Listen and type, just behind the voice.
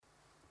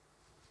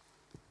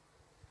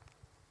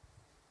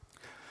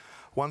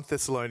1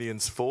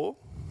 Thessalonians 4,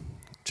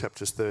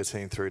 chapters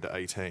 13 through to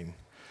 18.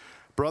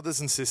 Brothers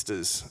and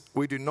sisters,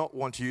 we do not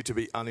want you to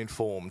be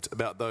uninformed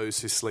about those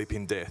who sleep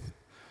in death,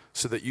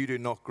 so that you do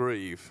not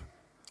grieve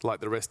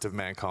like the rest of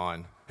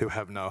mankind who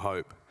have no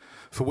hope.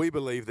 For we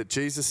believe that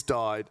Jesus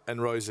died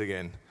and rose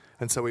again,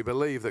 and so we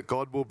believe that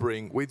God will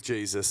bring with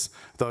Jesus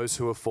those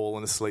who have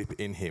fallen asleep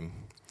in him.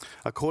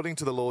 According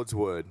to the Lord's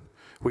word,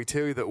 we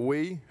tell you that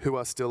we who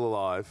are still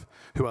alive,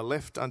 who are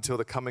left until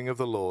the coming of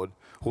the Lord,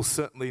 will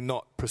certainly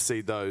not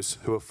precede those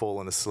who have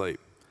fallen asleep.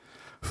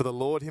 For the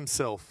Lord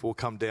himself will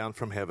come down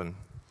from heaven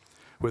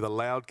with a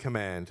loud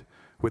command,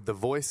 with the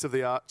voice of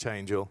the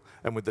archangel,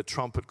 and with the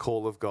trumpet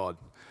call of God,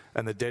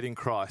 and the dead in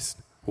Christ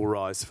will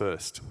rise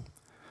first.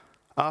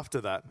 After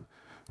that,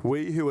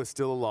 we who are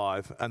still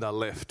alive and are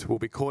left will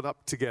be caught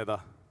up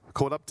together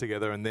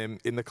and then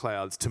in the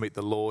clouds to meet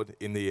the Lord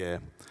in the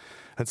air.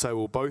 And so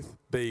we'll both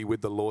be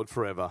with the Lord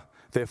forever.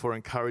 Therefore,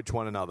 encourage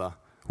one another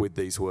with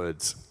these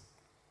words.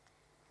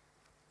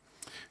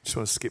 Just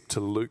want to skip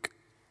to Luke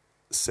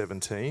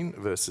 17,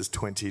 verses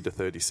 20 to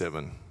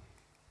 37.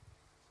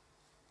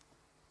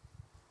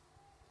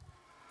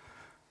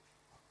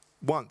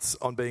 Once,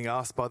 on being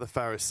asked by the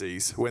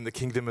Pharisees when the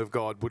kingdom of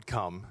God would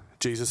come,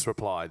 Jesus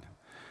replied,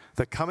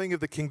 "The coming of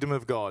the kingdom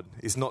of God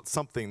is not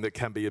something that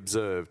can be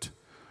observed,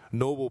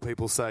 nor will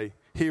people say,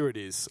 'Here it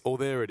is,' or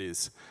 'There it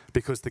is,'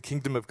 because the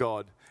kingdom of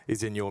God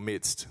is in your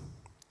midst."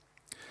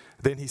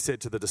 Then he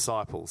said to the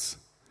disciples,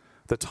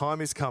 "The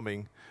time is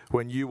coming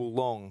when you will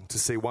long to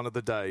see one of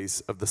the days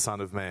of the Son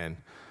of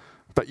Man,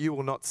 but you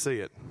will not see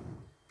it.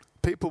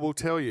 People will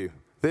tell you,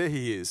 'There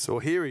he is,'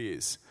 or 'Here he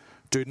is.'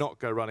 Do not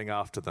go running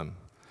after them.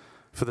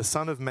 For the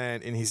Son of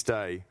Man in his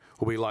day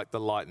will be like the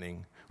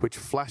lightning, which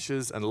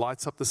flashes and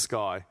lights up the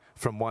sky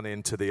from one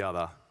end to the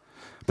other.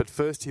 But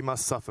first he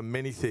must suffer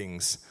many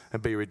things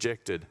and be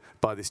rejected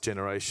by this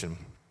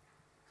generation.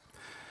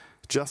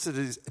 Just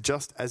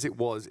as it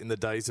was in the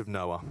days of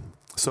Noah,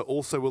 so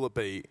also will it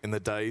be in the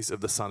days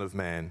of the Son of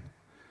Man.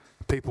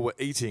 People were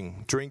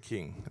eating,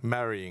 drinking,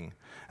 marrying,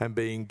 and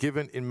being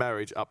given in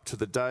marriage up to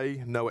the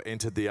day Noah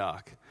entered the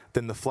ark.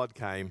 Then the flood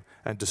came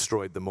and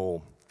destroyed them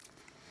all.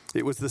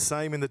 It was the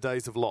same in the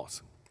days of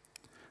Lot.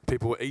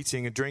 People were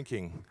eating and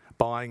drinking,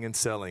 buying and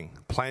selling,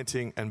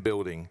 planting and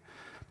building.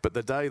 But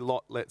the day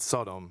Lot left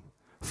Sodom,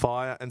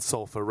 fire and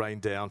sulfur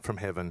rained down from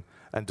heaven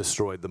and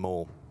destroyed them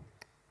all.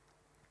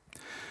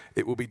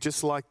 It will be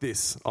just like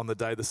this on the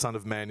day the Son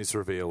of Man is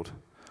revealed.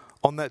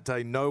 On that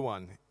day, no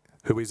one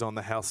who is on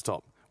the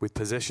housetop with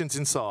possessions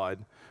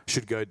inside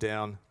should go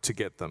down to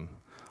get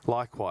them.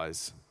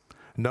 Likewise,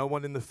 no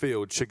one in the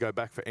field should go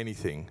back for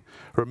anything.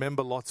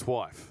 Remember Lot's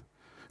wife.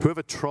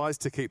 Whoever tries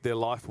to keep their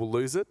life will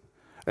lose it,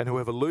 and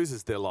whoever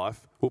loses their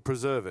life will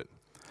preserve it.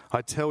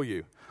 I tell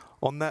you,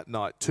 on that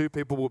night, two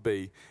people will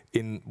be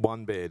in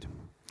one bed.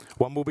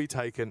 One will be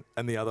taken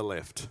and the other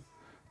left.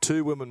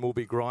 Two women will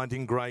be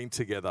grinding grain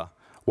together.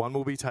 One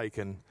will be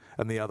taken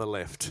and the other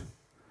left.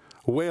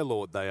 Where,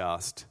 Lord? They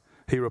asked.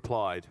 He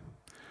replied,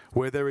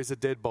 where there is a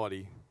dead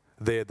body,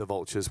 there the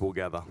vultures will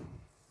gather.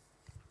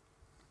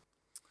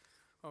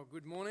 Oh,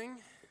 good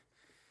morning.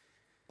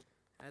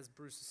 As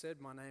Bruce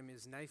said, my name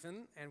is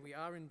Nathan, and we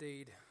are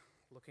indeed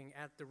looking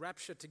at the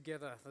rapture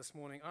together this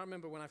morning. I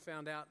remember when I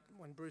found out,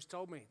 when Bruce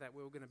told me that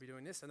we were going to be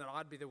doing this and that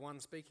I'd be the one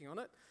speaking on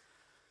it.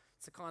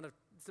 It's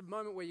a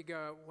moment where you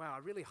go, wow, I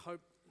really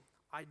hope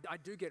I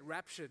do get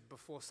raptured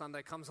before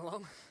Sunday comes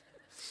along.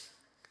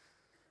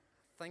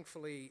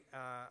 Thankfully,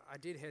 I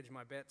did hedge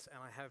my bets,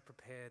 and I have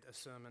prepared a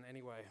sermon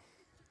anyway.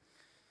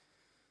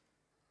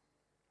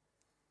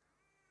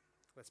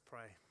 Let's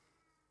pray.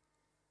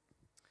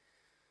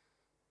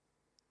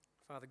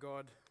 Father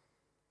God,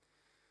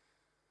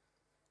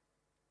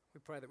 we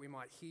pray that we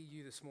might hear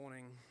you this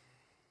morning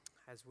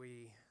as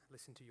we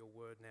listen to your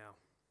word now.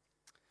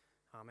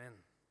 Amen.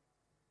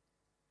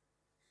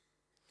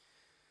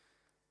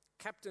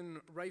 Captain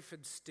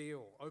Rayford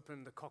Steele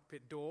opened the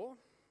cockpit door,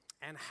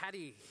 and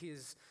Hattie,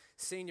 his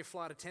senior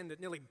flight attendant,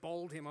 nearly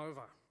bowled him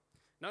over.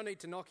 No need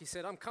to knock, he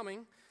said, I'm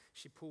coming.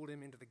 She pulled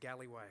him into the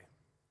galleyway.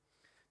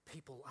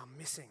 People are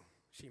missing,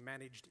 she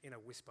managed in a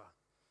whisper.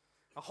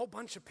 A whole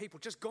bunch of people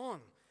just gone.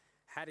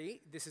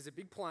 Hattie, this is a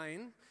big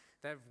plane.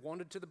 They've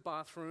wandered to the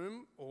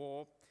bathroom,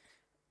 or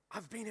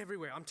I've been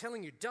everywhere. I'm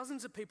telling you,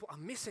 dozens of people are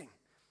missing.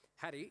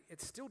 Hattie,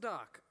 it's still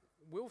dark.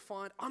 We'll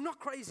find, I'm not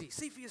crazy.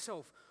 See for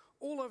yourself.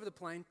 All over the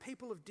plane,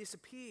 people have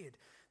disappeared.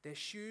 Their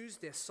shoes,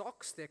 their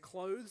socks, their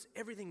clothes,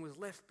 everything was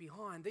left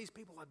behind. These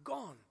people are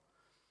gone.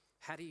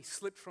 Hattie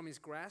slipped from his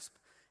grasp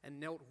and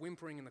knelt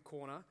whimpering in the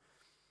corner.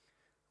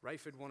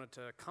 Rayford wanted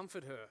to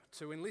comfort her,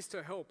 to enlist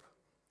her help.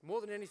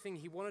 More than anything,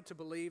 he wanted to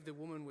believe the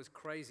woman was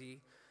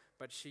crazy,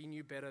 but she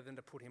knew better than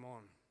to put him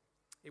on.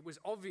 It was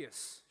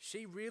obvious.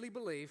 She really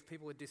believed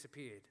people had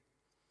disappeared.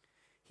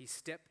 He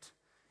stepped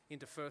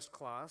into first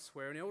class,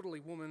 where an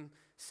elderly woman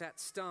sat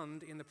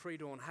stunned in the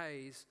pre-dawn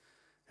haze,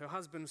 her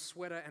husband's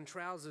sweater and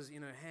trousers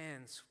in her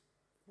hands.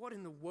 What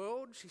in the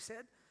world, she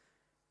said.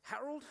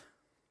 Harold?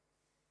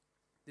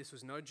 This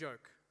was no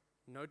joke,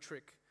 no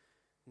trick,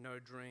 no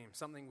dream.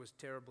 Something was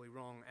terribly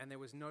wrong, and there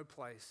was no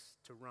place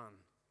to run.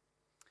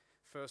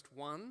 First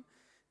one,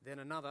 then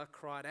another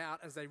cried out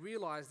as they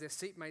realized their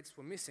seatmates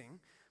were missing,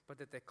 but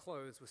that their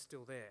clothes were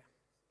still there.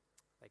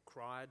 They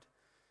cried,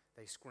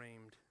 they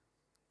screamed,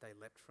 they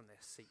leapt from their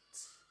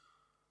seats.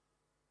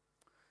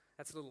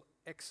 That's a little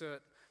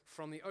excerpt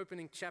from the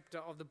opening chapter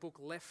of the book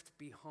Left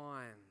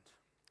Behind,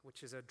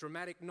 which is a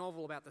dramatic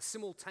novel about the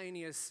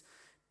simultaneous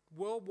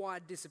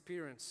worldwide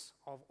disappearance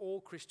of all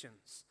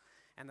Christians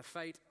and the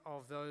fate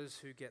of those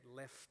who get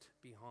left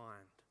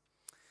behind.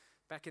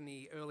 Back in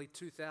the early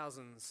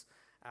 2000s,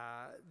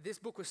 this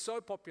book was so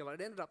popular,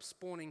 it ended up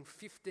spawning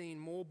 15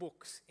 more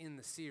books in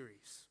the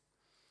series.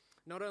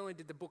 Not only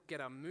did the book get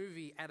a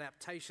movie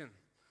adaptation,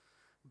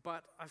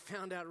 but I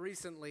found out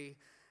recently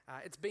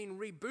it's been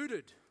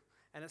rebooted,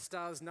 and it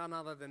stars none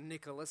other than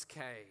Nicolas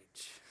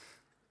Cage.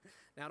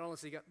 Now, it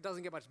honestly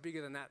doesn't get much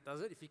bigger than that,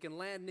 does it? If you can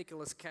land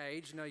Nicolas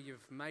Cage, you know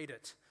you've made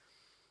it.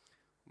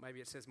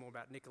 Maybe it says more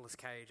about Nicolas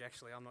Cage,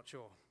 actually, I'm not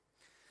sure.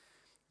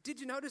 Did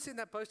you notice in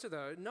that poster,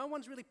 though, no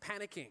one's really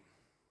panicking,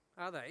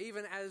 are they?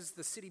 Even as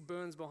the city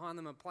burns behind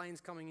them and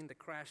planes coming in to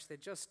crash, they're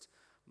just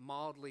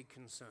mildly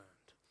concerned.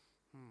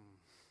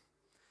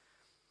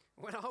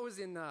 When I was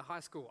in high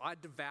school, I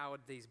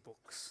devoured these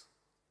books,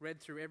 read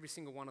through every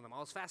single one of them. I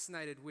was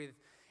fascinated with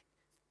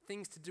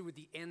things to do with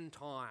the end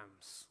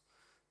times,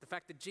 the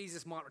fact that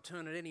Jesus might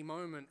return at any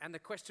moment, and the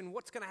question,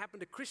 what's going to happen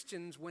to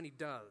Christians when he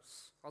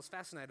does? I was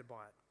fascinated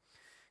by it.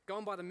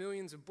 Going by the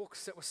millions of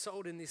books that were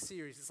sold in this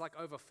series, it's like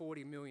over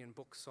 40 million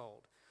books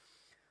sold.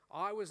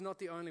 I was not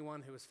the only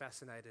one who was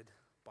fascinated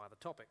by the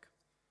topic.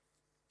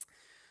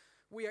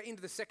 We are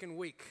into the second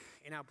week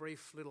in our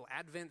brief little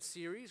Advent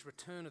series,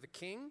 Return of the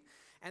King.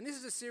 And this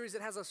is a series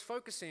that has us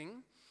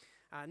focusing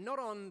not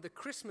on the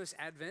Christmas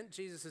Advent,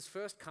 Jesus'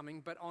 first coming,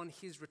 but on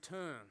his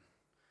return,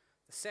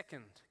 the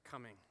second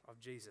coming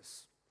of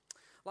Jesus.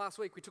 Last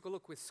week we took a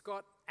look with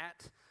Scott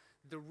at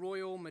the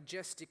royal,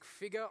 majestic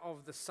figure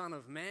of the Son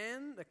of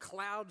Man, the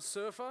cloud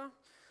surfer,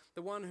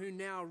 the one who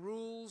now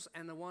rules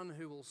and the one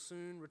who will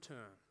soon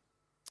return.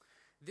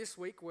 This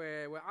week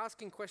we're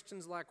asking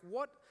questions like,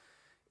 what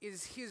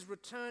is his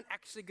return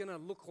actually going to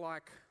look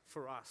like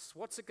for us?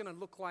 What's it going to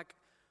look like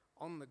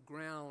on the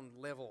ground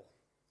level?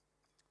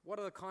 What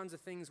are the kinds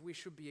of things we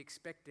should be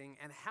expecting,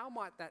 and how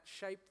might that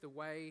shape the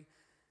way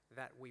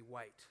that we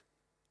wait?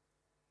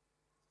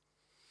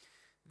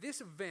 This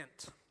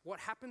event, what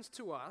happens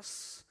to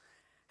us,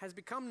 has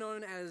become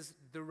known as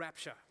the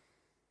rapture.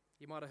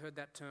 You might have heard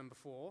that term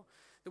before.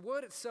 The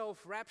word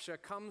itself, rapture,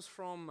 comes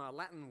from a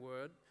Latin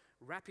word,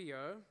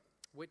 rapio,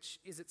 which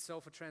is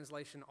itself a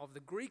translation of the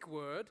Greek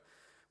word,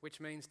 which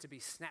means to be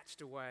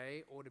snatched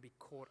away or to be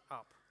caught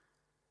up.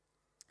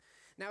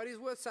 Now, it is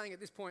worth saying at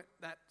this point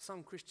that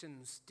some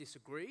Christians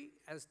disagree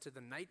as to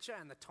the nature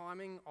and the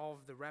timing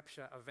of the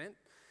rapture event.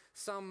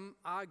 Some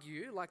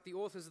argue, like the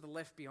authors of the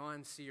Left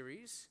Behind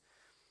series,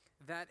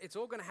 that it's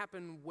all going to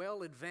happen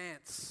well in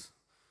advance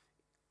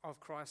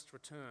of Christ's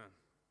return.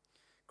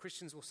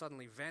 Christians will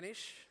suddenly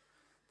vanish,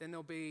 then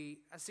there'll be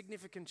a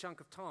significant chunk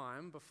of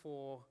time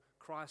before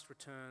Christ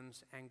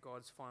returns and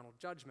God's final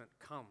judgment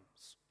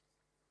comes.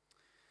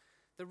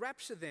 The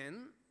rapture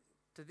then,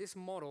 to this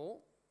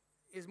model,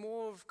 is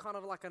more of kind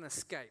of like an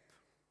escape,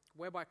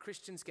 whereby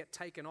Christians get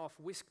taken off,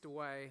 whisked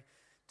away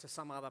to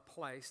some other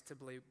place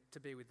to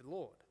be with the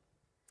Lord.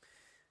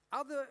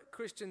 Other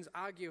Christians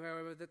argue,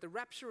 however, that the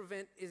rapture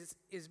event is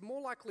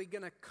more likely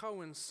going to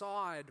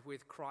coincide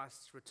with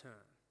Christ's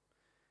return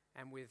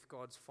and with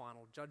God's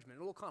final judgment.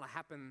 It'll all kind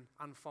of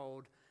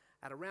unfold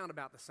at around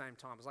about the same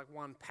time. It's like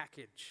one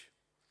package.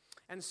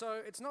 And so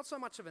it's not so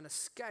much of an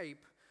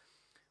escape,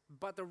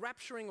 but the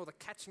rapturing or the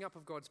catching up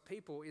of God's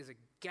people is a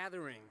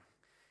gathering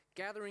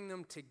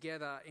them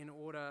together in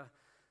order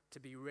to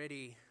be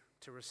ready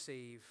to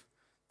receive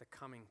the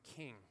coming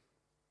King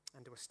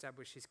and to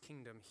establish his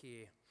kingdom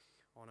here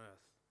on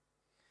earth.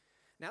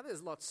 Now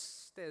there's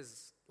lots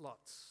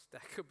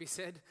that could be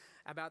said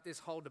about this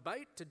whole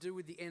debate to do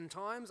with the end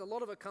times. A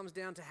lot of it comes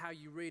down to how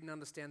you read and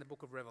understand the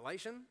book of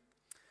Revelation,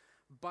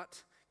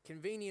 but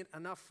convenient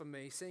enough for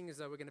me, seeing as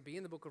though we're going to be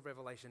in the book of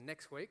Revelation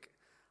next week,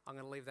 I'm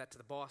going to leave that to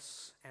the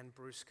boss, and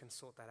Bruce can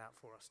sort that out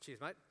for us.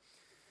 Cheers, mate.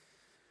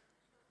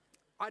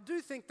 I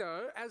do think,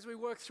 though, as we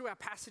work through our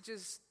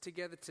passages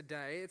together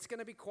today, it's going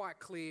to be quite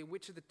clear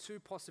which of the two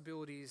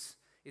possibilities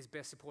is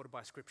best supported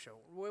by Scripture,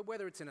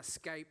 whether it's an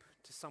escape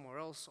to somewhere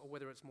else or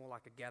whether it's more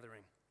like a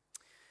gathering.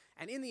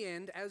 And in the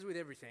end, as with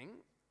everything,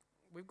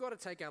 we've got to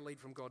take our lead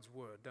from God's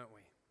Word, don't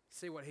we?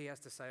 See what he has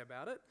to say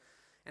about it.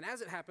 And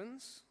as it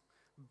happens,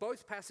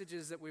 both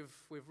passages that we've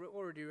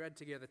already read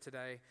together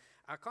today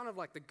are kind of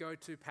like the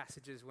go-to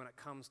passages when it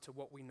comes to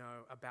what we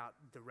know about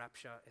the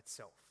rapture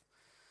itself.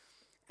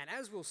 And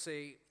as we'll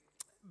see,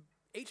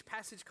 each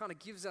passage kind of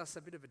gives us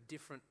a bit of a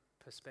different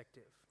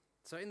perspective.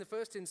 So in the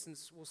first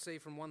instance, we'll see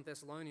from 1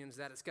 Thessalonians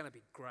that it's going to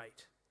be great.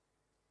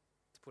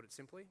 To put it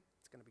simply,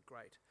 it's going to be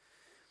great.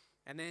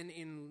 And then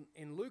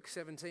in Luke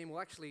 17, we'll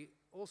actually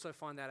also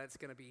find out it's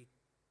going to be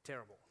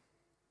terrible.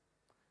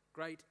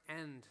 Great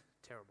and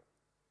terrible.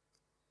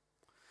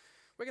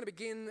 We're going to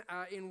begin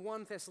in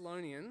 1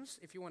 Thessalonians.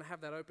 If you want to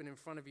have that open in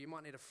front of you, you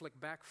might need to flick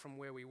back from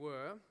where we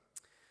were.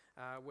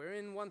 We're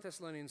in 1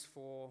 Thessalonians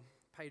 4,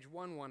 page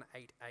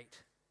 1188.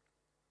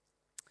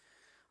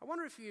 I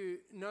wonder if you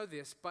know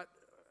this, but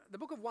the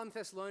book of 1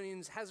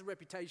 Thessalonians has a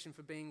reputation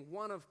for being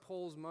one of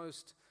Paul's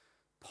most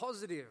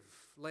positive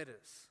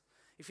letters.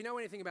 If you know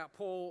anything about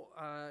Paul,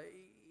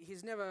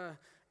 he's never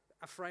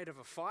afraid of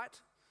a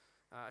fight,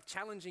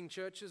 challenging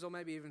churches, or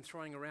maybe even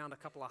throwing around a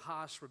couple of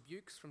harsh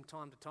rebukes from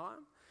time to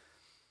time.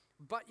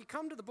 But you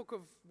come to the book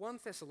of 1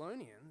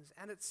 Thessalonians,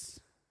 and it's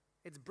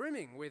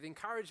brimming with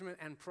encouragement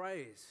and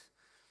praise.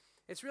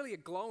 It's really a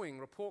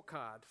glowing report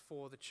card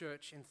for the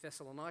church in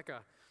Thessalonica.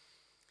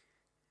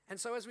 And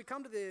so as we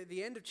come to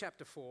the end of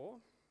chapter 4,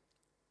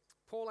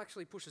 Paul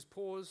actually pushes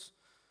pause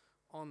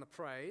on the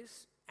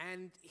praise,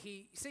 and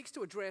he seeks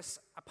to address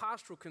a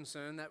pastoral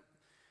concern that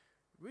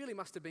really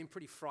must have been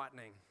pretty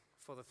frightening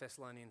for the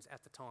Thessalonians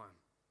at the time.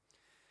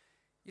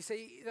 You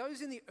see,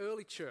 those in the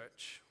early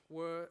church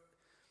were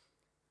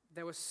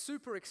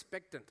super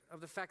expectant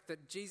of the fact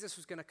that Jesus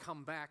was going to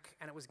come back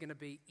and it was going to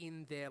be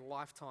in their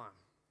lifetime.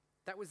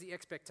 That was the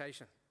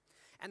expectation.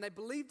 And they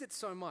believed it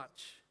so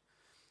much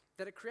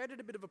that it created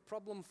a bit of a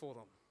problem for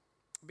them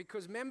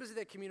because members of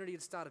their community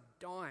had started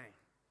dying.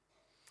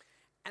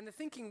 And the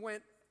thinking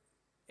went,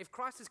 if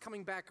Christ is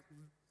coming back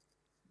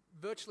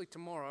virtually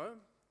tomorrow,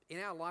 in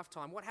our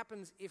lifetime, what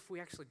happens if we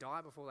actually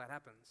die before that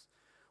happens?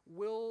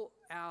 Will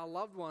our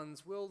loved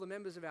ones, will the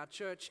members of our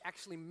church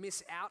actually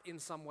miss out in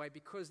some way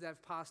because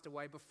they've passed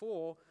away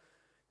before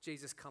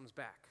Jesus comes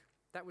back?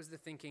 That was the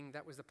thinking,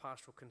 that was the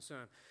pastoral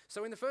concern.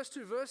 So in the first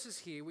two verses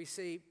here, we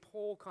see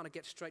Paul kind of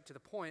get straight to the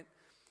point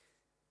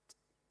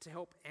to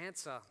help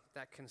answer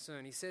that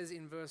concern. He says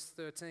in verse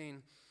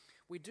 13,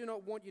 "We do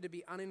not want you to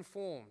be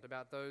uninformed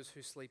about those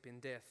who sleep in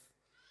death."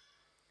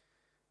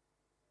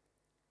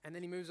 And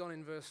then he moves on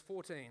in verse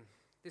 14.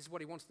 This is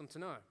what he wants them to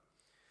know.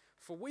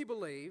 "For we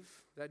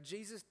believe that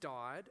Jesus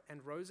died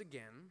and rose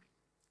again,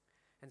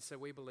 and so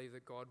we believe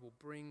that God will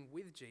bring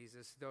with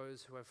Jesus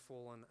those who have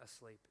fallen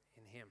asleep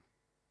in him."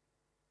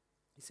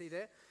 You see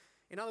there?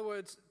 In other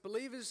words,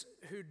 believers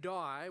who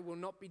die will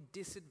not be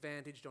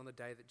disadvantaged on the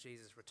day that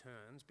Jesus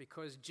returns.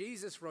 Because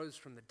Jesus rose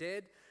from the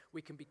dead,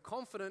 we can be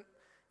confident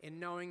in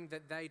knowing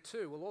that they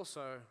too will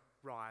also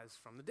rise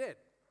from the dead.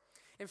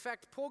 In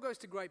fact, Paul goes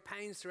to great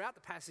pains throughout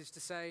the passage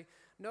to say,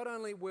 not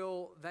only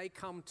will they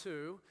come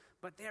too,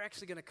 but they're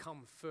actually going to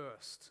come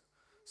first.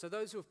 So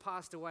those who have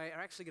passed away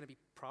are actually going to be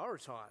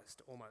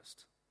prioritized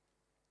almost.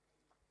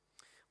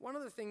 One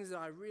of the things that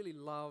I really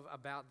love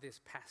about this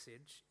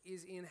passage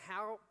is in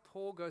how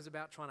Paul goes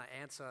about trying to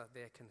answer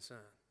their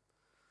concern.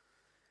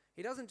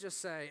 He doesn't just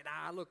say,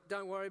 look,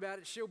 don't worry about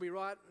it, she'll be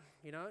right,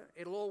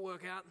 it'll all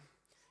work out.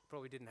 He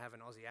probably didn't have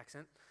an Aussie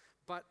accent,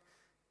 but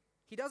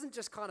he doesn't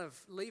just kind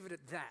of leave it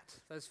at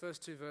that, those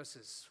first two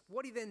verses.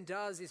 What he then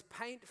does is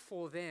paint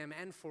for them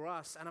and for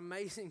us an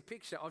amazing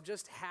picture of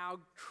just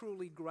how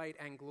truly great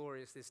and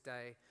glorious this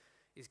day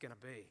is going to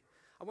be.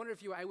 I wonder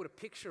if you were able to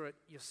picture it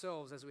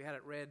yourselves as we had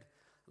it read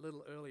a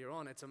little earlier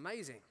on. It's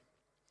amazing.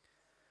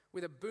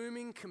 With a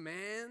booming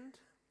command,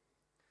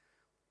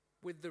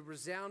 with the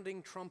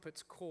resounding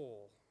trumpet's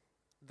call,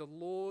 the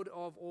Lord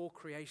of all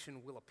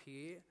creation will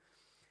appear,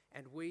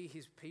 and we,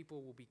 his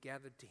people, will be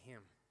gathered to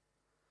him.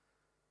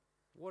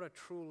 What a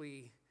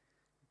truly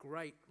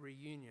great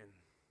reunion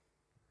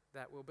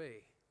that will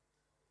be.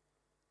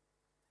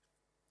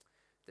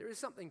 There is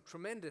something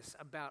tremendous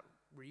about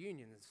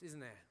reunions,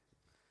 isn't there?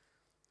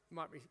 You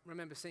might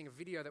remember seeing a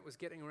video that was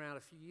getting around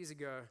a few years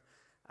ago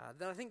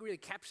that I think really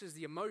captures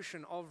the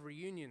emotion of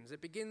reunions. It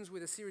begins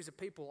with a series of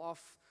people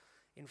off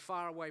in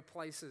faraway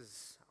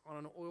places,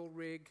 on an oil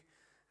rig,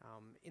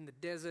 in the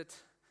desert,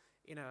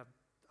 in a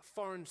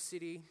foreign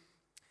city,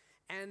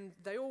 and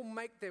they all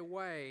make their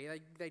way.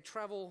 They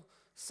travel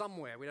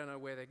somewhere. We don't know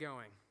where they're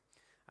going.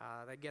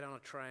 They get on a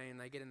train,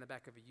 they get in the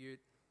back of a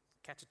ute,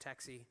 catch a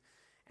taxi,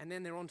 and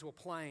then they're onto a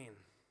plane.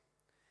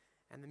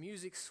 And the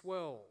music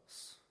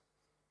swells.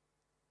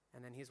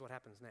 And then here's what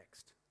happens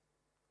next.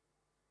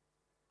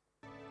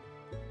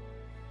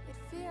 It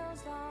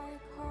feels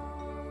like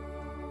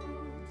home to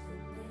me.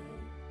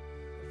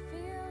 It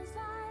feels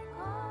like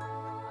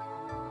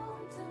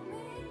home to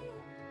me.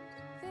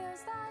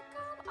 Feels like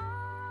I'm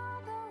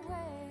all the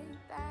way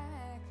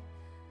back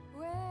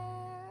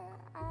where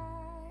I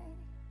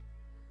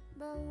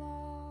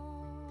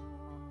belong.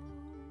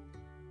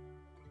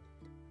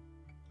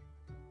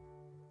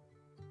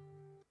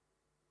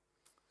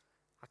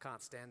 I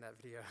can't stand that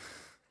video.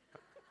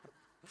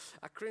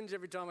 I cringe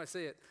every time I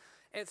see it.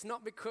 It's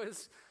not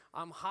because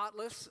I'm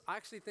heartless. I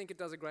actually think it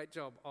does a great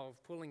job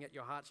of pulling at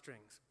your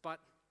heartstrings. But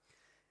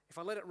if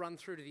I let it run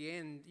through to the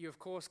end, you of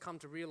course come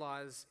to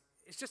realize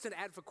it's just an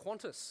ad for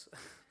Qantas.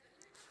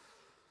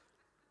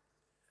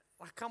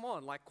 Like, come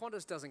on,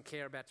 Qantas doesn't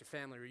care about your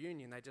family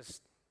reunion. They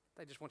just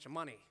want your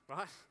money,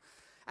 right?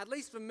 At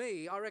least for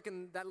me, I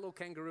reckon that little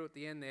kangaroo at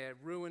the end there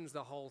ruins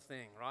the whole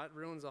thing, right?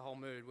 Ruins the whole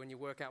mood when you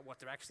work out what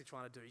they're actually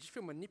trying to do. You just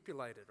feel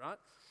manipulated, right?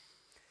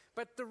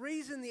 But the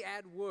reason the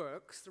ad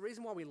works, the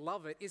reason why we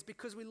love it, is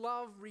because we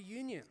love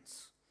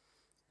reunions.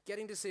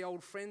 Getting to see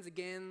old friends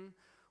again,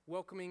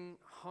 welcoming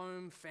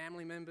home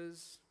family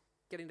members,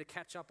 getting to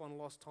catch up on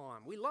lost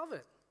time. We love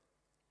it.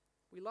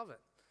 We love it.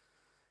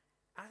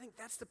 I think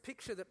that's the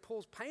picture that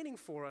Paul's painting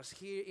for us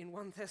here in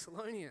 1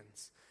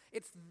 Thessalonians.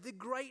 It's the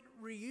great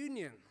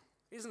reunion,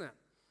 isn't it?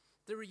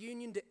 The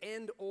reunion to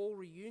end all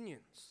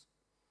reunions.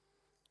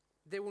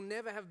 There will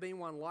never have been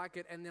one like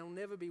it, and there'll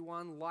never be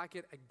one like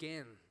it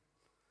again.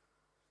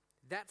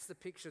 That's the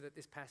picture that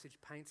this passage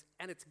paints,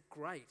 and it's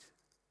great.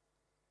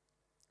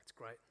 It's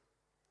great.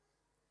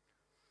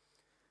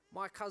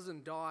 My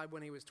cousin died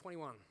when he was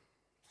 21,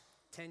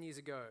 10 years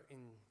ago in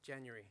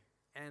January,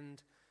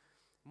 and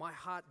my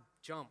heart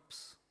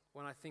jumps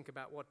when I think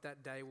about what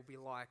that day will be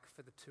like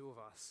for the two of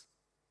us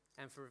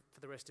and for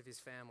the rest of his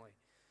family.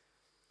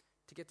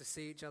 To get to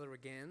see each other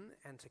again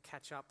and to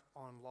catch up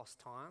on lost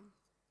time,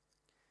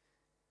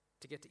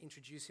 to get to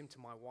introduce him to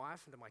my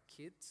wife and to my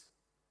kids.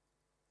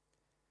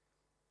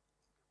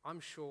 I'm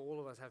sure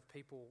all of us have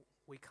people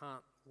we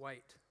can't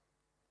wait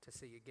to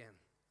see again.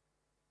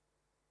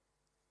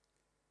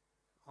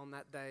 On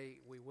that day,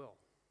 we will.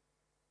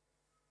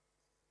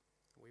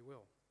 We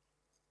will.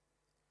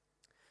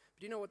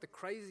 But you know what the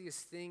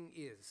craziest thing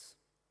is?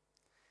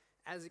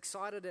 As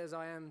excited as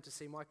I am to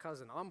see my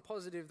cousin, I'm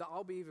positive that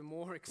I'll be even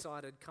more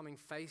excited coming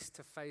face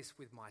to face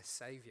with my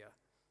Savior.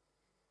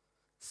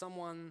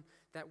 Someone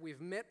that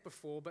we've met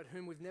before but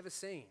whom we've never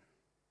seen.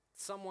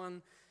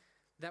 Someone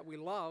that we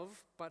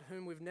love but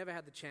whom we've never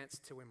had the chance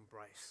to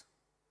embrace.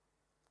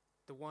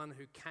 The one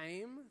who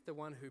came, the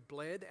one who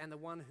bled, and the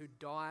one who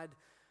died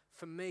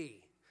for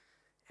me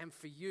and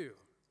for you.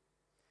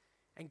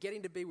 And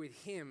getting to be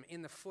with him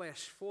in the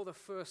flesh for the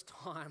first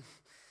time,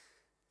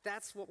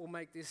 that's what will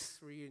make this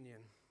reunion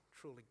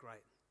truly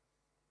great,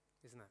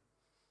 isn't it?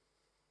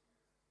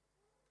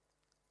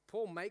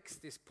 Paul makes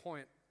this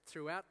point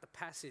throughout the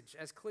passage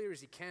as clear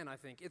as he can, I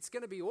think. It's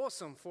going to be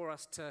awesome for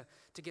us to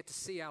get to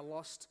see our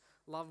lost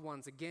loved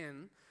ones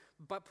again,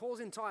 but Paul's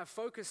entire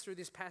focus through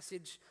this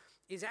passage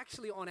is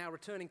actually on our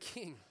returning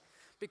King,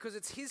 because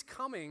it's his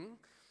coming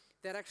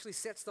that actually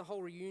sets the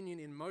whole reunion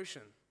in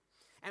motion.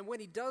 And when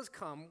he does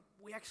come,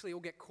 we actually all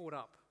get caught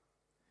up.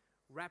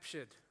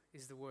 Raptured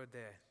is the word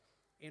there,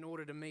 in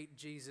order to meet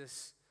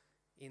Jesus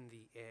in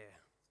the air.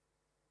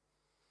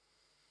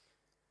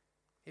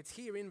 It's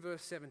here in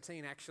verse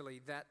 17,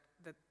 actually, that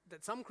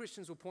some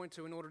Christians will point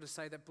to in order to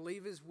say that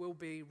believers will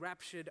be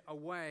raptured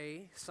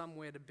away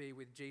somewhere to be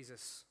with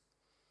Jesus.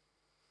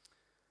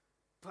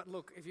 But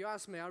look, if you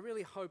ask me, I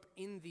really hope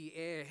in the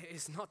air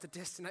is not the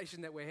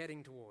destination that we're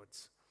heading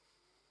towards.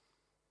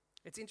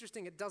 It's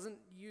interesting, it doesn't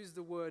use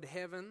the word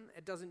heaven,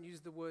 it doesn't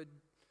use the word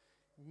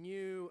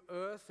new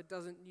earth, it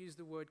doesn't use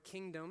the word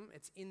kingdom.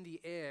 It's in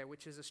the air,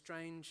 which is a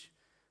strange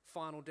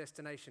final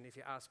destination, if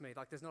you ask me.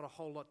 Like, there's not a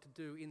whole lot to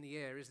do in the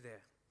air, is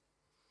there?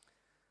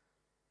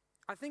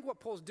 I think what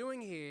Paul's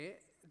doing here,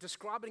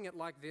 describing it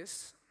like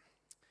this,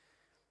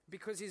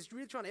 because he's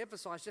really trying to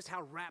emphasize just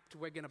how rapt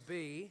we're going to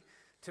be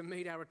to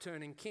meet our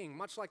returning King,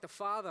 much like the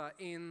father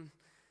in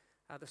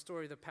the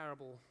story of the the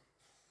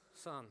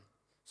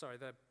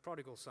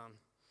prodigal son.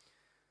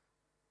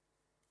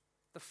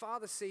 The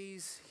father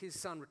sees his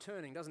son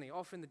returning, doesn't he,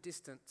 off in the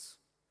distance.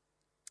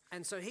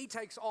 And so he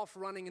takes off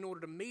running in order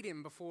to meet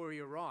him before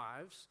he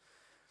arrives,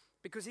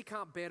 because he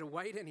can't bear to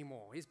wait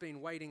anymore. He's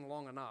been waiting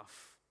long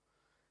enough.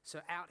 So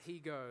out he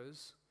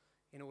goes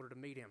in order to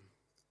meet him.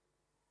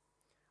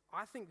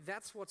 I think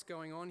that's what's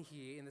going on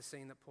here in the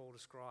scene that Paul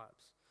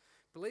describes.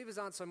 Believers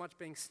aren't so much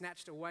being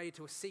snatched away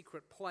to a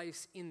secret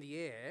place in the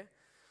air.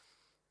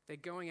 They're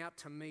going out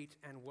to meet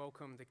and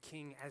welcome the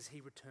King as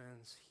he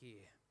returns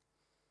here,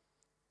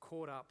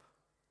 caught up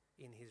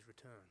in his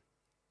return.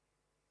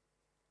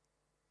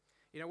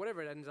 You know,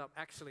 whatever it ends up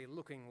actually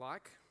looking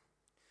like,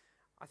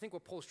 I think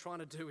what Paul's trying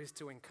to do is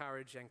to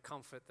encourage and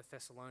comfort the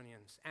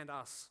Thessalonians and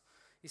us.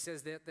 He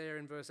says that there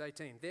in verse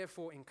 18,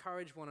 therefore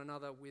encourage one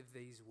another with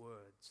these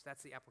words.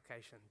 That's the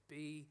application.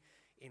 Be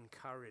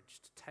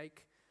encouraged.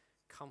 Take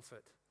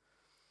comfort.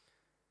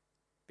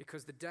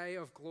 Because the day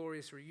of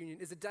glorious reunion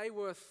is a day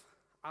worth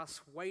us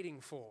waiting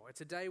for.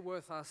 It's a day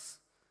worth us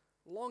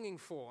longing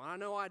for. And I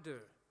know I do.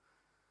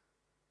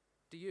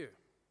 Do you?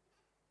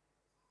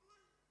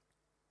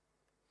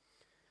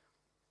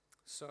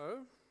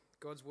 So,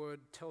 God's word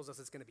tells us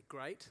it's going to be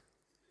great.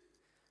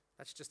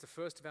 That's just the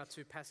first of our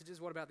two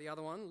passages. What about the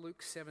other one?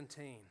 Luke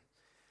 17.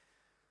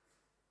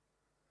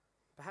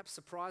 Perhaps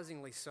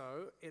surprisingly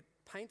so, it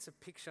paints a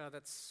picture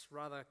that's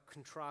rather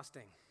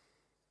contrasting.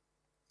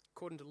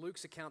 According to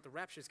Luke's account, the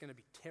rapture is going to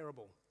be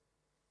terrible.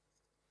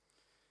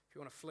 If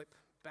you want to flip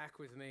back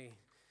with me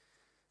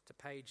to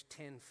page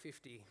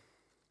 1050,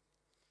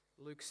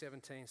 Luke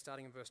 17,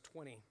 starting in verse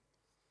 20.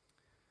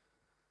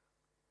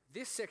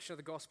 This section of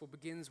the gospel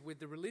begins with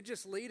the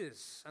religious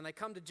leaders, and they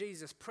come to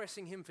Jesus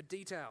pressing him for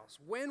details.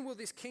 When will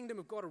this kingdom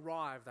of God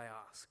arrive, they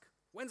ask.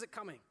 When's it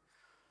coming?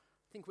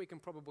 I think we can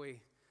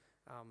probably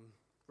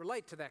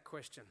relate to that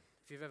question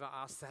if you've ever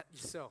asked that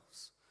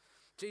yourselves.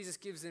 Jesus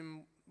gives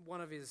them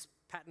one of his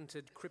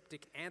patented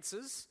cryptic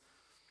answers.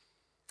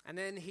 And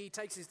then he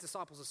takes his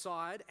disciples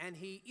aside and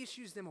he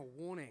issues them a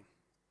warning.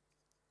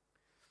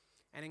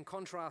 And in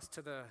contrast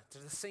to the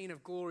scene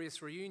of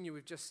glorious reunion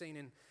we've just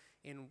seen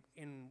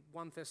in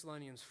 1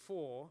 Thessalonians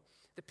 4,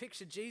 the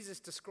picture Jesus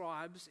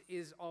describes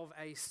is of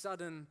a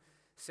sudden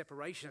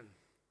separation,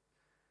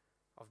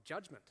 of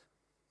judgment.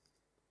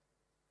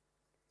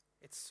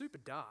 It's super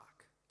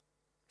dark,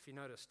 if you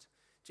noticed.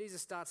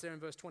 Jesus starts there in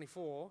verse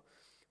 24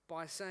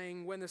 by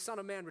saying, when the Son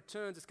of Man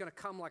returns, it's going to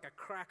come like a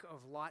crack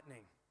of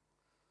lightning,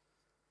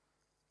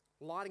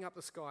 lighting up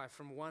the sky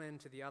from one end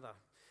to the other.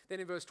 Then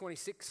in verse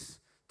 26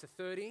 to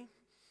 30,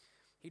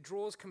 he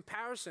draws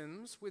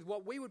comparisons with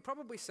what we would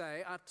probably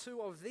say are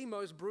two of the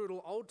most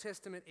brutal Old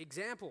Testament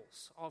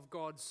examples of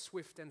God's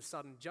swift and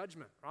sudden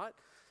judgment, right?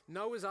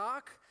 Noah's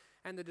Ark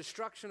and the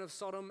destruction of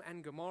Sodom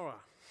and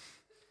Gomorrah.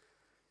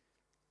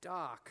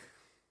 Dark.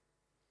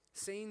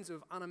 Scenes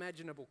of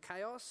unimaginable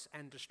chaos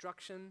and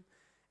destruction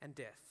and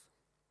death.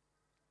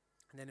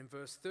 And then in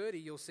verse 30,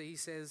 you'll see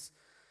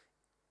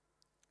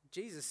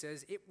Jesus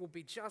says, it will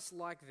be just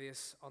like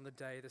this on the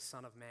day the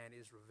Son of Man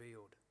is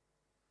revealed.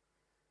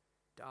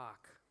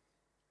 Dark.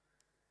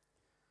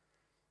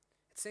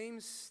 It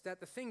seems that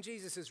the thing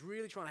Jesus is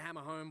really trying to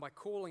hammer home by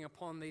calling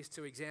upon these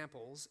two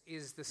examples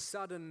is the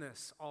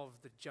suddenness of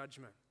the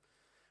judgment.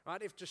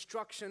 Right? If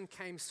destruction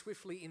came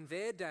swiftly in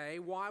their day,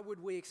 why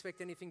would we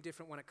expect anything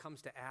different when it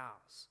comes to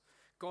ours?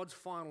 God's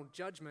final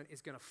judgment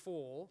is going to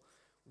fall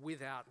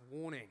without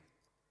warning.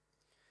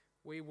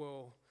 We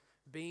will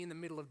be in the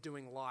middle of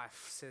doing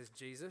life, says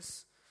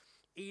Jesus.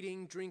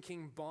 Eating,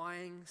 drinking,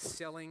 buying,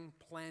 selling,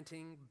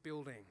 planting,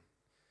 building.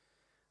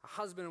 A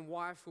husband and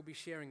wife will be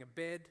sharing a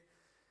bed.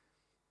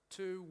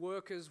 Two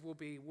workers will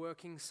be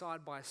working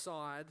side by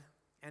side.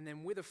 And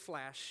then with a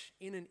flash,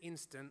 in an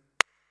instant,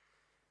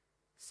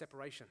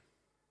 separation.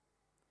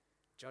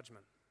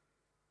 Judgment.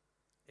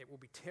 It will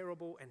be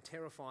terrible and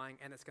terrifying,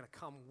 and it's going to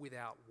come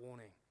without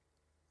warning.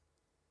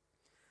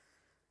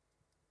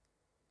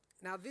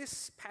 Now,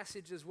 this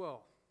passage as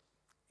well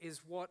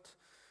is what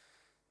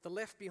the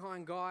Left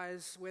Behind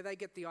guys, where they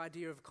get the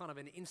idea of kind of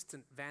an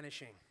instant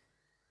vanishing.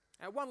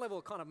 At one level,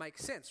 it kind of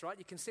makes sense, right?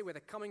 You can see where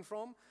they're coming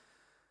from.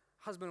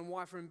 Husband and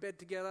wife are in bed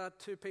together.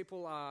 Two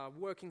people are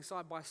working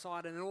side by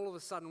side, and then all of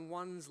a sudden,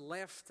 one's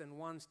left and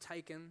one's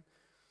taken.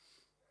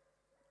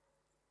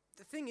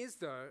 The thing is,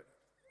 though,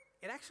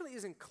 it actually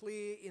isn't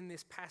clear in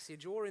this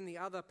passage or in the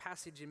other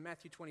passage in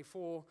Matthew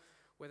 24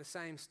 where the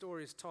same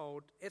story is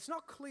told. It's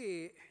not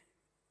clear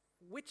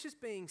which is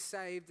being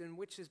saved and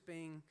which is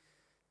being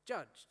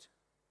judged.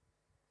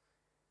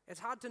 It's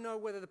hard to know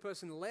whether the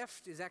person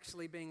left is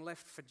actually being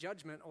left for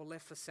judgment or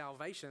left for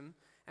salvation,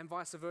 and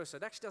vice versa.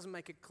 It actually doesn't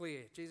make it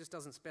clear. Jesus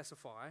doesn't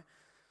specify.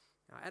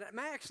 And it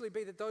may actually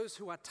be that those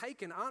who are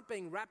taken aren't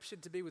being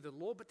raptured to be with the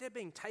Lord, but they're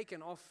being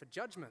taken off for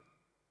judgment.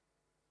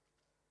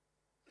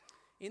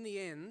 In the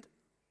end,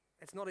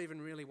 it's not even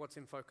really what's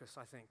in focus,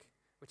 I think,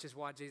 which is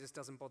why Jesus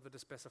doesn't bother to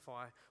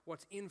specify.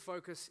 What's in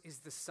focus is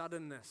the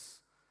suddenness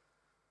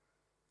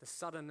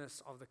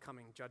of the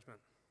coming judgment.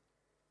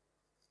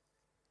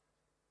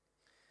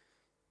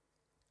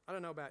 I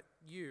don't know about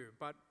you,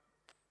 but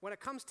when it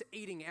comes to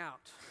eating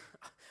out,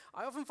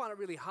 I often find it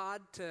really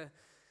hard to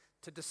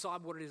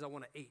decide what it is I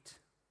want to eat.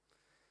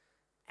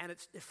 And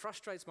it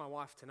frustrates my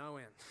wife to no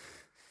end.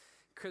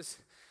 Because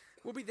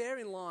we'll be there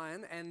in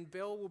line and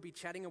Belle will be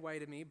chatting away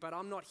to me, but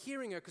I'm not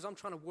hearing her because I'm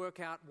trying to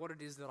work out what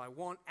it is that I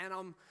want.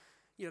 And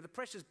the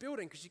pressure's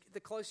building because the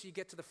closer you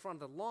get to the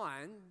front of the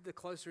line, the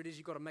closer it is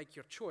you've got to make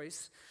your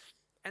choice.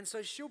 And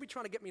so she'll be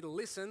trying to get me to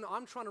listen.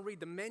 I'm trying to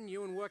read the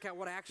menu and work out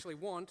what I actually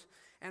want.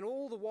 And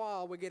all the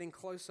while, we're getting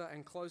closer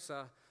and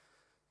closer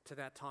to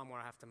that time where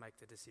I have to make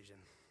the decision.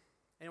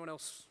 Anyone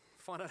else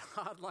find it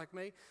hard like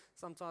me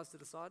sometimes to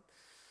decide?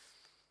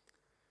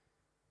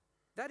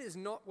 That is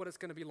not what it's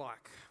going to be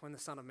like when the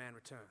Son of Man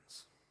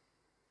returns.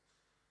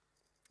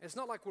 It's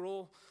not like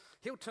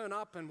he'll turn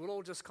up and we'll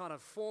all just kind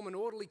of form an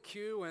orderly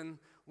queue and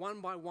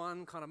one by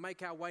one kind of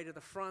make our way to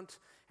the front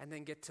and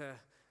then get to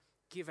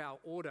give our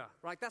order,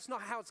 right? That's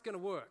not how it's going to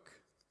work.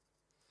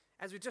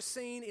 As we've just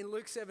seen in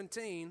Luke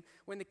 17,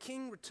 when the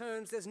king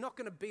returns, there's not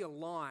going to be a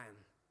line.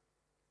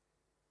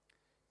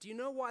 Do you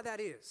know why that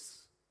is?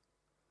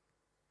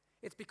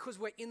 It's because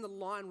we're in the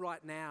line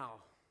right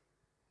now.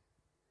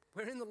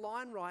 We're in the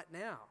line right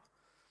now.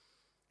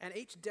 And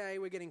each day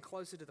we're getting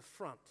closer to the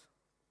front.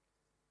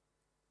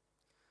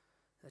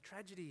 The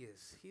tragedy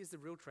is, here's the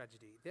real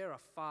tragedy. There are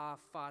far,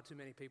 far too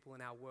many people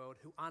in our world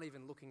who aren't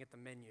even looking at the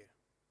menu,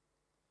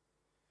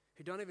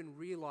 who don't even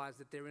realize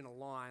that they're in a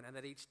line and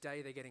that each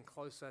day they're getting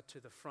closer to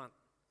the front.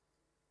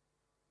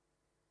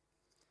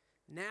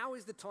 Now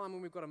is the time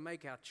when we've got to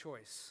make our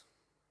choice.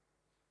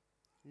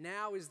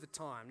 Now is the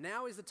time.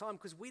 Now is the time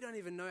because we don't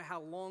even know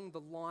how long the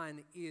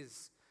line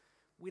is.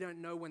 We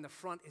don't know when the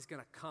front is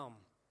going to come.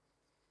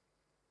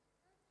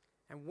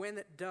 And when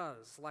it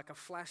does, like a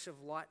flash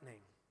of lightning,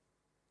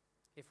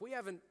 if we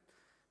haven't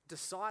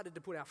decided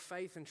to put our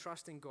faith and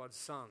trust in God's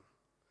Son,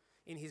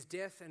 in his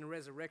death and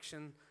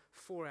resurrection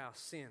for our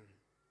sin,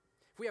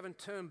 if we haven't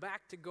turned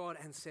back to God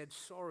and said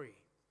sorry,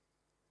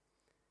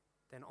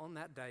 then on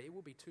that day it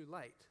will be too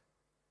late.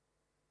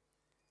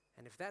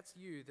 And if that's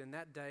you, then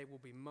that day will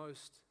be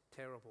most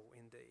terrible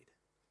indeed.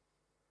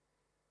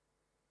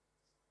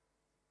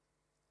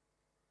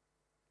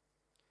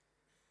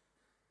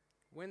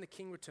 When the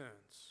King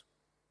returns,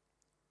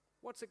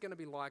 what's it going to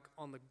be like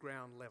on the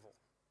ground level?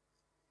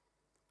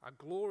 A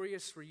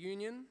glorious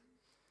reunion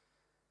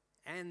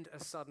and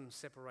a sudden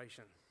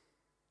separation.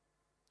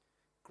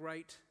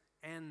 Great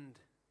and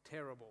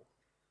terrible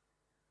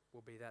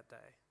will be that day.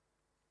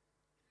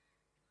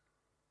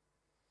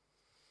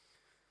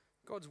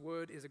 God's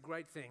word is a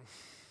great thing,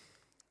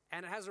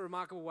 and it has a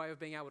remarkable way of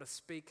being able to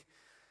speak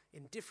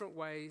in different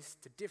ways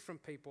to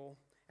different people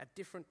at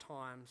different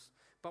times.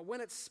 But when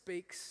it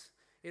speaks,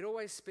 it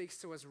always speaks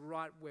to us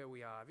right where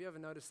we are. Have you ever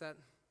noticed that?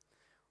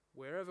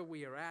 Wherever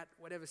we are at,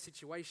 whatever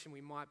situation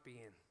we might be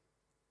in.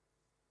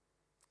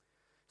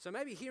 So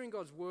maybe hearing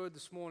God's word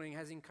this morning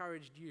has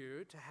encouraged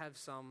you to have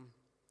some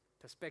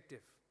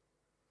perspective.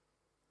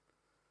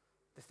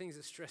 The things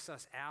that stress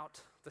us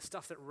out, the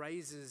stuff that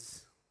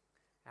raises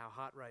our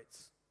heart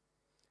rates,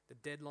 the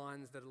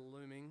deadlines that are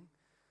looming,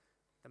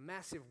 the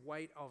massive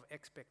weight of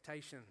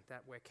expectation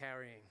that we're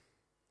carrying,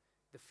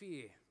 the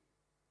fear,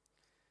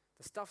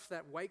 the stuff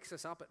that wakes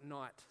us up at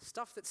night,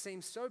 stuff that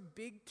seems so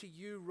big to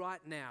you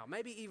right now,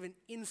 maybe even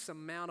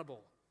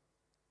insurmountable.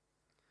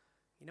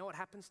 You know what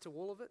happens to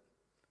all of it?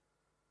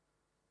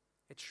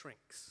 It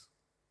shrinks.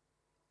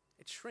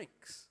 It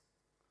shrinks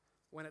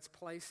when it's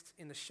placed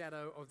in the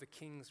shadow of the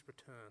King's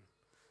return,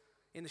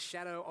 in the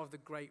shadow of the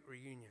great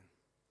reunion.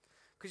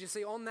 Because you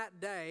see, on that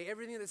day,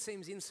 everything that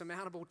seems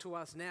insurmountable to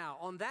us now,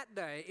 on that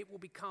day, it will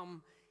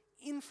become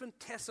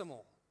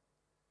infinitesimal.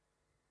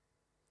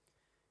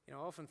 You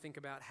know, I often think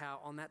about how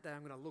on that day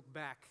I'm going to look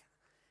back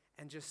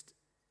and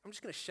I'm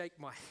just going to shake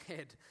my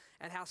head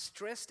at how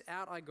stressed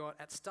out I got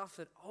at stuff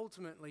that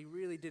ultimately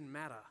really didn't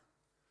matter.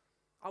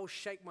 I will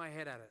shake my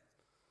head at it.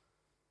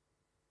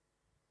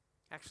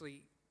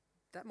 Actually,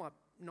 that might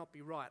not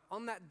be right.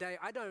 On that day,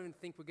 I don't even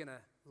think we're going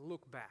to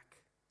look back.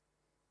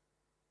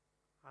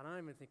 I don't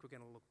even think we're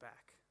going to look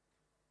back.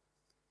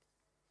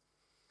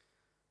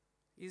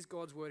 Is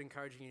God's word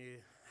encouraging you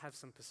to have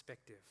some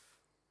perspective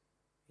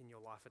in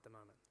your life at the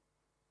moment?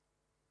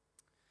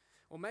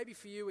 Or maybe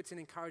for you, it's an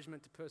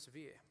encouragement to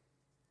persevere.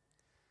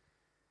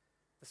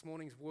 This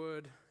morning's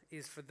word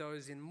is for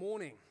those in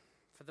mourning,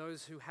 for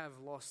those who have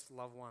lost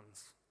loved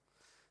ones,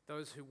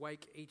 those who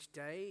wake each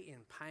day in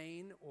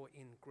pain or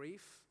in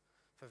grief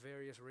for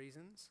various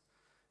reasons,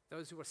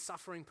 those who are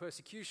suffering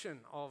persecution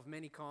of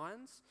many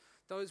kinds,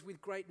 those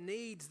with great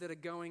needs that are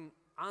going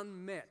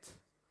unmet,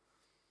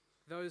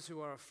 those who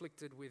are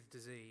afflicted with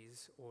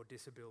disease or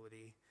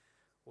disability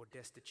or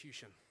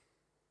destitution.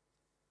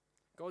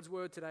 God's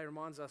word today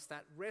reminds us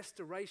that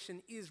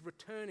restoration is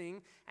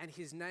returning and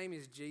his name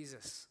is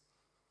Jesus.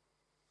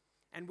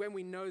 And when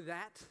we know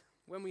that,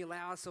 when we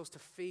allow ourselves to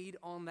feed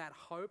on that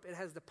hope, it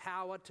has the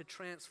power to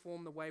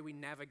transform the way we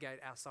navigate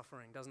our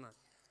suffering, doesn't it?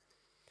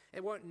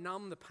 It won't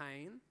numb the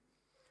pain.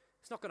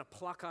 It's not going to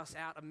pluck us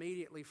out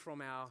immediately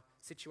from our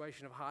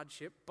situation of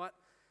hardship, but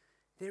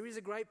there is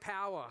a great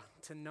power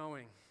to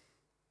knowing,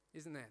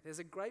 isn't there? There's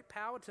a great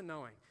power to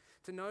knowing,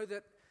 to know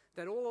that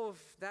all of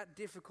that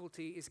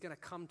difficulty is going to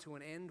come to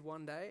an end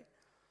one day,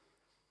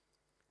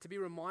 to be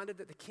reminded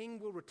that the King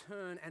will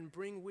return and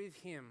bring with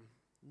him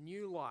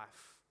new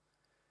life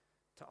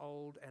to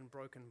old and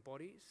broken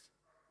bodies,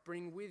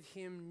 bring with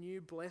him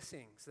new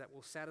blessings that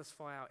will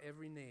satisfy our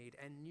every need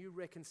and new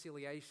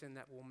reconciliation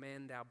that will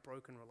mend our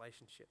broken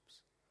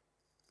relationships.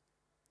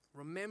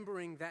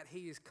 Remembering that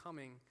he is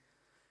coming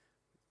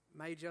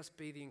may just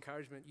be the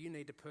encouragement you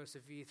need to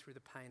persevere through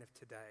the pain of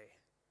today,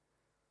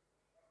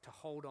 to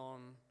hold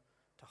on,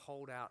 to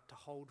hold out, to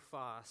hold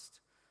fast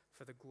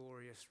for the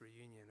glorious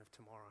reunion of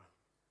tomorrow.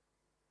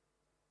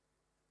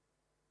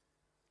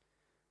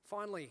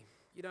 Finally,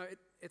 you know,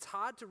 it's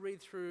hard to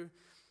read through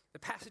the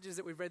passages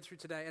that we've read through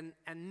today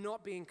and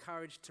not be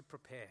encouraged to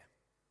prepare.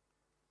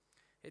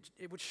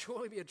 It would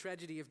surely be a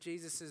tragedy if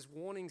Jesus'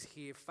 warnings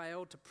here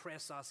failed to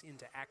press us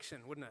into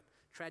action, wouldn't it?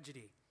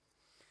 Tragedy.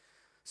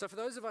 So for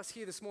those of us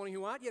here this morning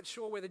who aren't yet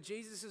sure whether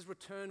Jesus'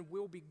 return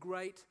will be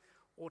great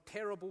or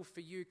terrible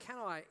for you, can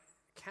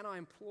I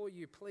implore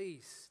you,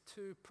 please,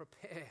 to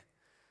prepare?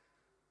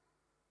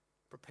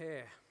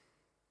 Prepare.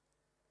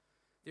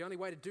 The only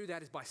way to do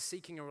that is by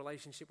seeking a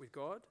relationship with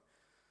God,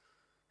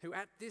 who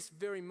at this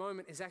very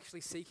moment is actually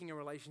seeking a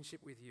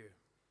relationship with you.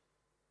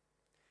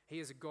 He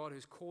is a God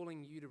who's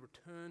calling you to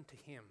return to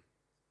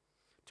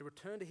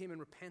him in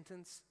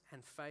repentance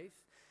and faith,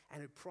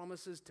 and who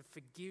promises to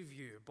forgive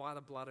you by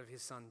the blood of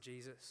his Son,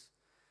 Jesus,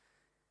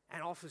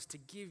 and offers to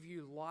give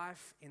you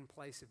life in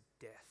place of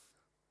death.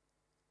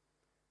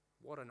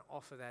 What an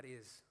offer that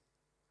is.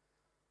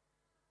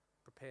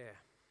 Prepare.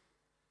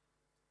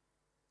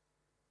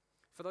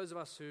 For those of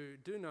us who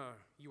do know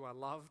you are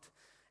loved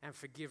and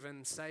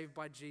forgiven, saved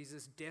by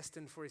Jesus,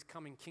 destined for his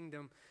coming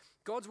kingdom,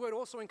 God's word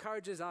also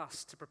encourages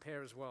us to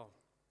prepare as well.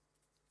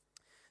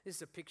 This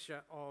is a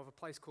picture of a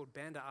place called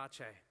Banda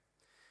Aceh,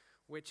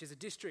 which is a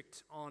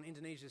district on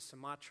Indonesia's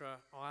Sumatra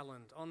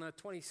Island, on the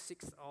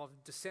 26th of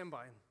December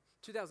in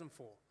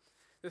 2004.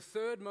 The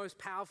third most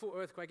powerful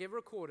earthquake ever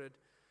recorded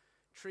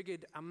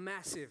triggered a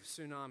massive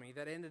tsunami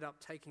that ended up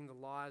taking the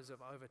lives of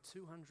over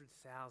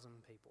 200,000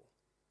 people.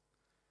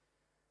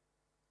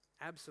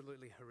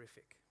 Absolutely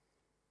horrific.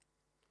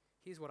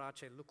 Here's what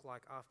Aceh looked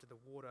like after the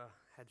water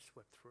had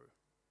swept through.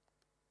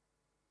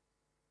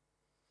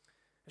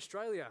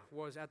 Australia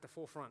was at the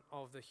forefront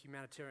of the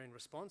humanitarian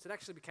response. It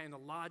actually became the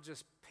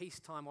largest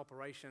peacetime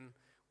operation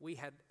we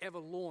had ever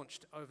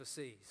launched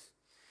overseas.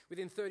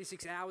 Within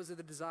 36 hours of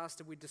the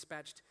disaster, we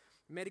dispatched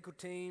medical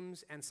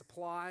teams and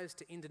supplies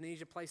to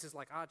Indonesia, places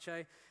like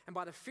Aceh. And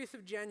by the 5th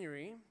of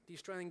January, the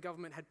Australian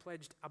government had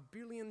pledged $1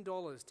 billion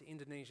to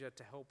Indonesia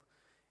to help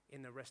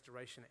in the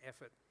restoration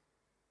effort.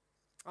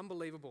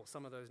 Unbelievable,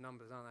 some of those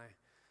numbers, aren't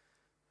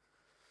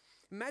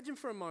they? Imagine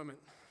for a moment,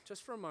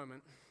 just for a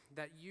moment,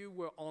 that you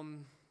were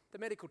on the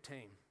medical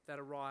team that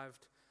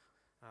arrived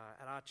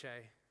at Aceh,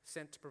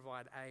 sent to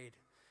provide aid.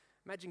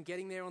 Imagine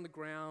getting there on the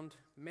ground,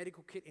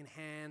 medical kit in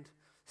hand,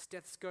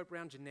 stethoscope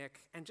around your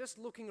neck, and just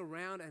looking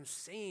around and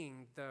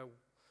seeing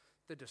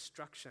the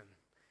destruction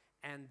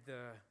and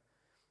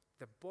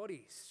the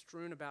bodies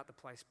strewn about the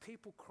place,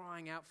 people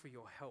crying out for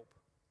your help.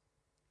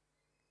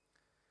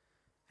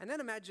 And then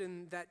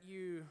imagine that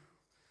you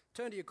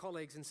turn to your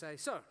colleagues and say,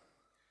 "So,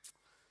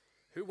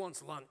 who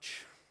wants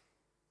lunch?"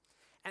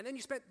 And then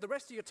you spent the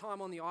rest of your time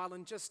on the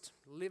island just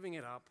living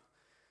it up,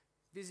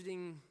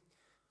 visiting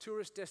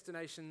tourist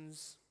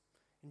destinations,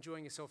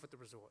 enjoying yourself at the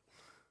resort.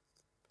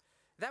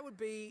 That would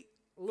be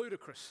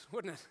ludicrous,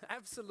 wouldn't it?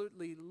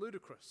 Absolutely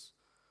ludicrous.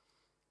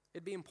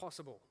 It'd be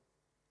impossible.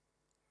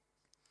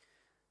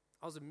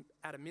 I was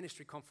at a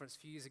ministry conference a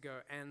few years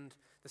ago, and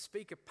the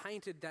speaker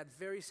painted that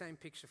very same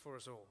picture for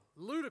us all.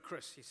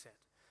 Ludicrous, he said,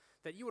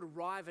 that you would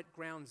arrive at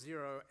ground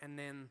zero and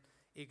then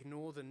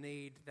ignore the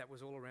need that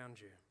was all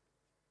around you.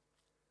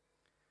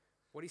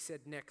 What he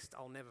said next,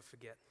 I'll never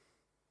forget.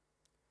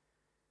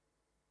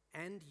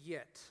 And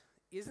yet,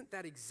 isn't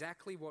that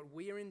exactly what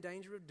we are in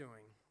danger of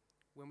doing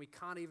when we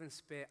can't even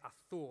spare a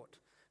thought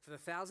for the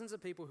thousands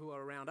of people who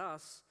are around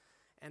us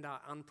and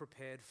are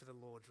unprepared for the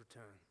Lord's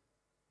return?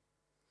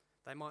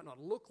 They might not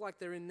look like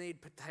they're in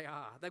need, but they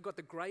are. They've got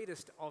the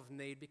greatest of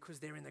need because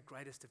they're in the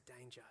greatest of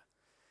danger,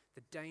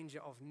 the danger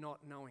of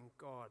not knowing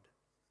God.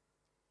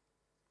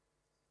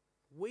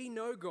 We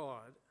know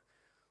God.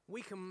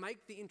 We can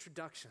make the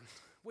introduction.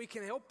 We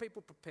can help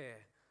people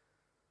prepare.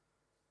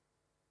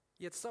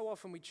 Yet so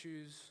often we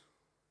choose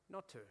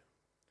not to,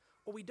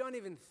 or we don't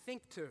even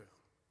think to.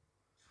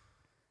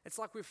 It's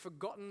like we've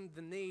forgotten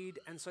the need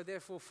and so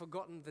therefore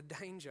forgotten the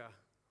danger.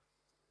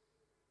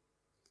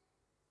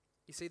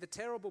 You see, the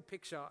terrible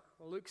picture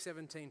Luke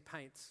 17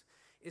 paints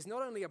is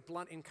not only a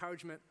blunt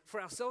encouragement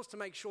for ourselves to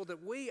make sure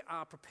that we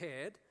are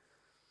prepared,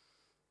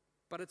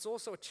 but it's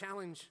also a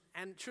challenge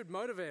and should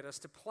motivate us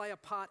to play a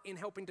part in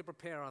helping to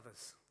prepare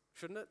others,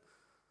 shouldn't it?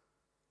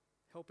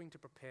 Helping to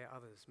prepare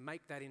others,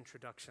 make that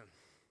introduction.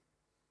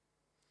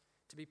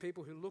 To be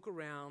people who look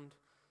around,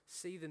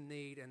 see the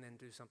need, and then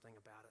do something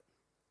about it.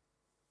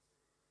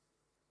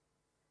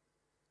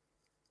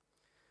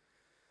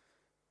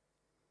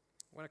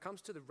 When it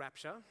comes to the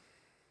rapture,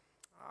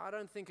 I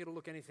don't think it'll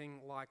look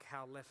anything like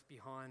how Left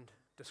Behind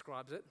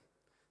describes it.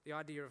 The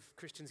idea of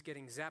Christians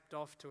getting zapped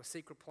off to a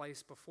secret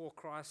place before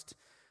Christ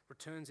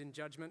returns in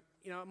judgment.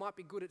 You know, it might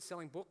be good at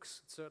selling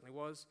books. It certainly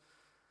was.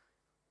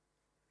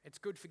 It's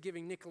good for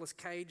giving Nicolas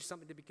Cage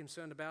something to be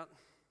concerned about.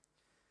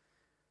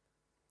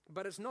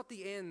 But it's not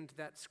the end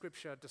that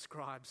Scripture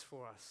describes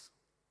for us.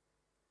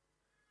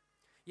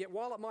 Yet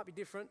while it might be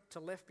different to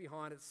Left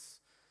Behind,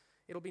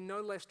 it'll be no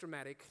less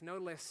dramatic, no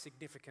less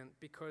significant,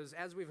 because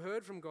as we've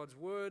heard from God's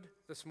word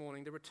this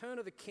morning, the return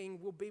of the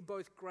King will be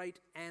both great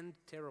and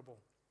terrible.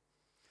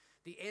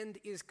 The end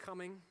is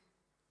coming.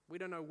 We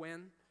don't know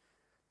when,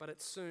 but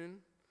it's soon.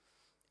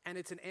 And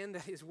it's an end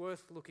that is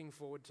worth looking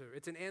forward to.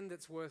 It's an end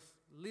that's worth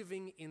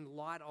living in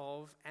light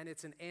of, and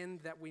it's an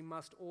end that we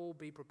must all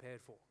be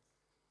prepared for.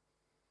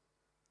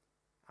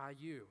 Are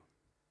you?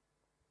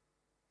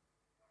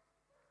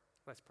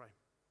 Let's pray.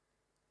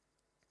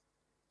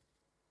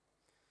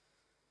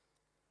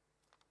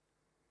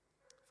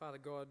 Father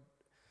God,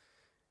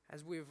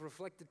 as we've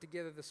reflected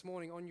together this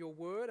morning on your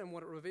word and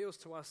what it reveals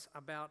to us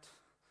about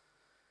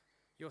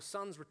your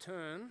Son's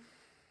return,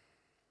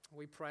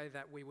 we pray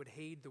that we would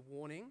heed the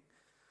warning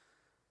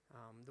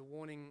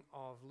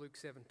of Luke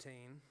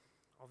 17,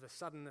 of the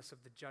suddenness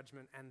of the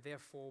judgment, and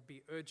therefore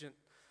be urgent,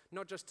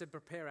 not just to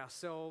prepare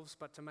ourselves,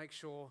 but to make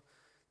sure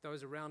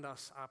those around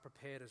us are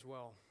prepared as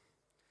well.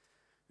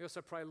 We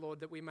also pray, Lord,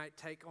 that we might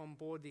take on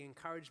board the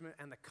encouragement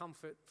and the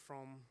comfort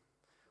from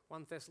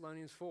 1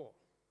 Thessalonians 4,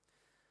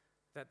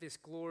 that this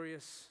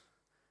glorious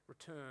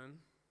return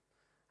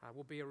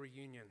will be a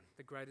reunion,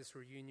 the greatest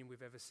reunion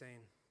we've ever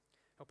seen.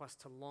 Help us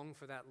to long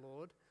for that,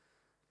 Lord.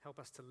 Help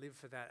us to live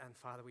for that. And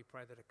Father, we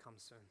pray that it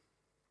comes soon.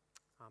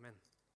 Amen.